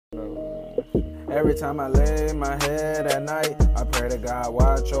Every time I lay my head at night, I pray to God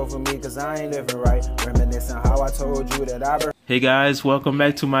watch over me, cause I ain't living right. Reminiscing how I told you that I... Hey guys, welcome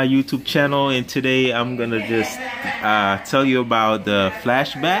back to my YouTube channel, and today I'm gonna just tell you about the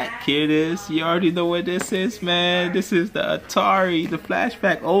Flashback. Here it is. You already know what this is, man. This is the Atari, the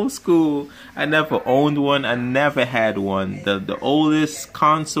Flashback, old school. I never owned one. I never had one. The oldest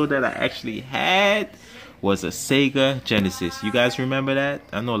console that I actually had was a Sega Genesis. You guys remember that?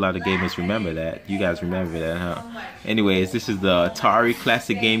 I know a lot of gamers remember that. You guys remember that, huh? Anyways, this is the Atari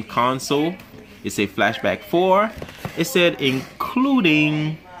Classic Game Console. It's a Flashback 4. It said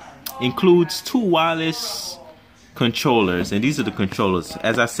includes 2 wireless controllers, and these are the controllers.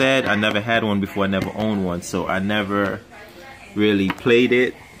 As I said, I never had one before. I never owned one, so I never really played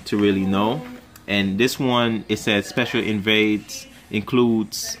it to really know. And this one, it said special invades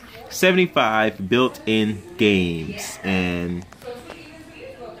includes 75 built-in games, and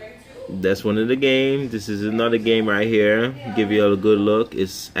that's one of the games. This is another game right here. Give you a good look.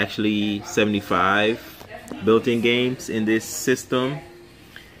 It's actually 75 built-in games in this system,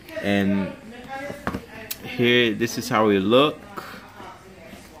 and here, this is how it look.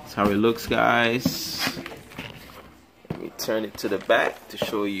 That's how it looks, guys. Let me turn it to the back to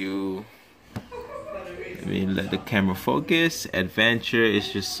show you. Let me let the camera focus. Adventure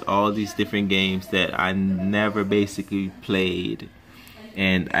is just all these different games that I never basically played,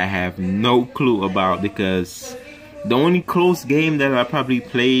 and I have no clue about, because the only close game that I probably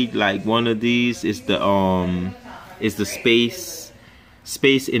played, like one of these, is the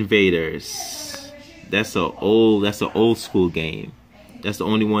Space Invaders. That's an old school game. That's the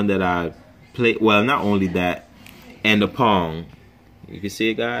only one that I played. Well, not only that, and the Pong. You can see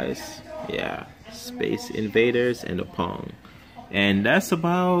it, guys. Yeah, Space Invaders and the Pong, and that's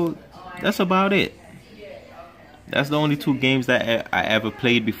about it. That's the only 2 games that I ever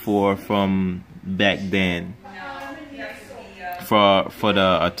played before from back then for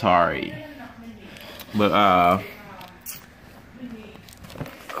the Atari. But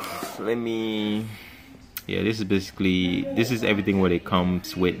this is everything what it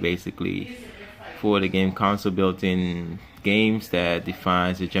comes with, basically, for the game console. Built-in games that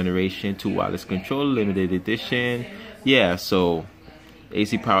defines the generation, 2 wireless controller, limited edition. Yeah, so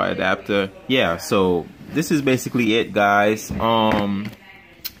AC power adapter. Yeah, so this is basically it, guys. Thank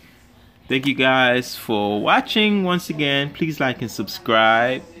you guys for watching. Once again, please like and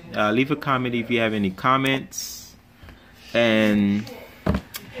subscribe. Leave a comment if you have any comments, and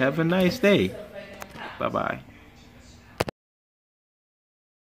have a nice day. Bye bye.